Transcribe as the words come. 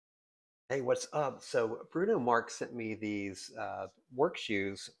Hey, what's up? So Bruno Marc sent me these work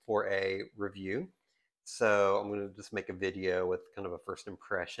shoes for a review. So I'm going to just make a video with kind of a first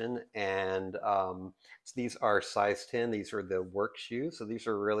impression. And so these are size 10. These are the work shoes. So these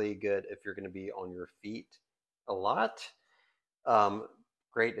are really good if you're going to be on your feet a lot. Um,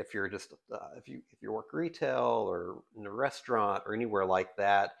 Great if you're just if you work retail or in a restaurant or anywhere like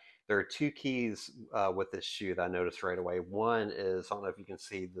that. There are two keys with this shoe that I noticed right away. One is, I don't know if you can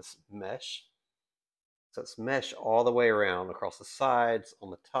see this mesh, so it's mesh all the way around across the sides,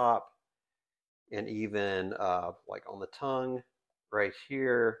 on the top, and even like on the tongue right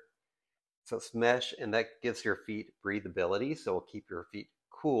here. So it's mesh, and that gives your feet breathability. So it'll keep your feet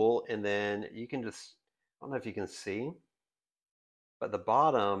cool. And then you can just, I don't know if you can see, but the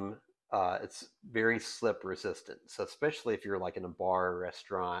bottom, it's very slip resistant. So especially if you're like in a bar, or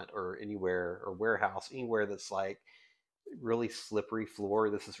restaurant, or anywhere, or warehouse, anywhere that's like really slippery floor,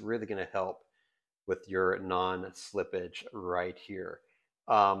 this is really going to help with your non-slippage right here.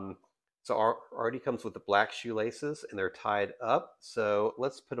 Um, so already comes with the black shoelaces and they're tied up. So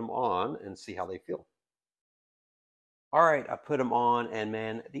let's put them on and see how they feel. All right, I put them on and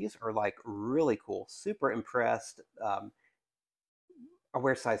man, these are like really cool. Super impressed. I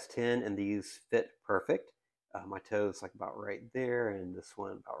wear size 10 and these fit perfect. My toes like about right there and this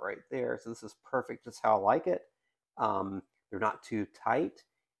one about right there. So this is perfect, just how I like it. They're not too tight.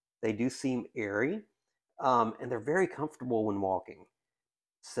 They do seem airy, and they're very comfortable when walking.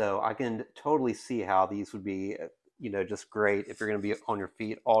 So I can totally see how these would be, just great if you're going to be on your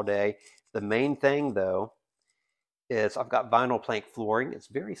feet all day. The main thing, though, is I've got vinyl plank flooring. It's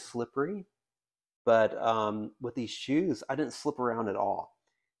very slippery, but with these shoes, I didn't slip around at all.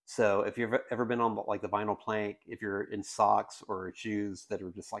 So if you've ever been on like the vinyl plank, if you're in socks or shoes that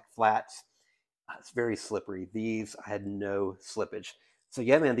are just like flats, it's very slippery. These, I had no slippage. So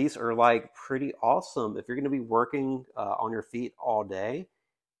yeah, man, these are like pretty awesome. If you're going to be working on your feet all day,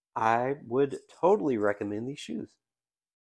 I would totally recommend these shoes.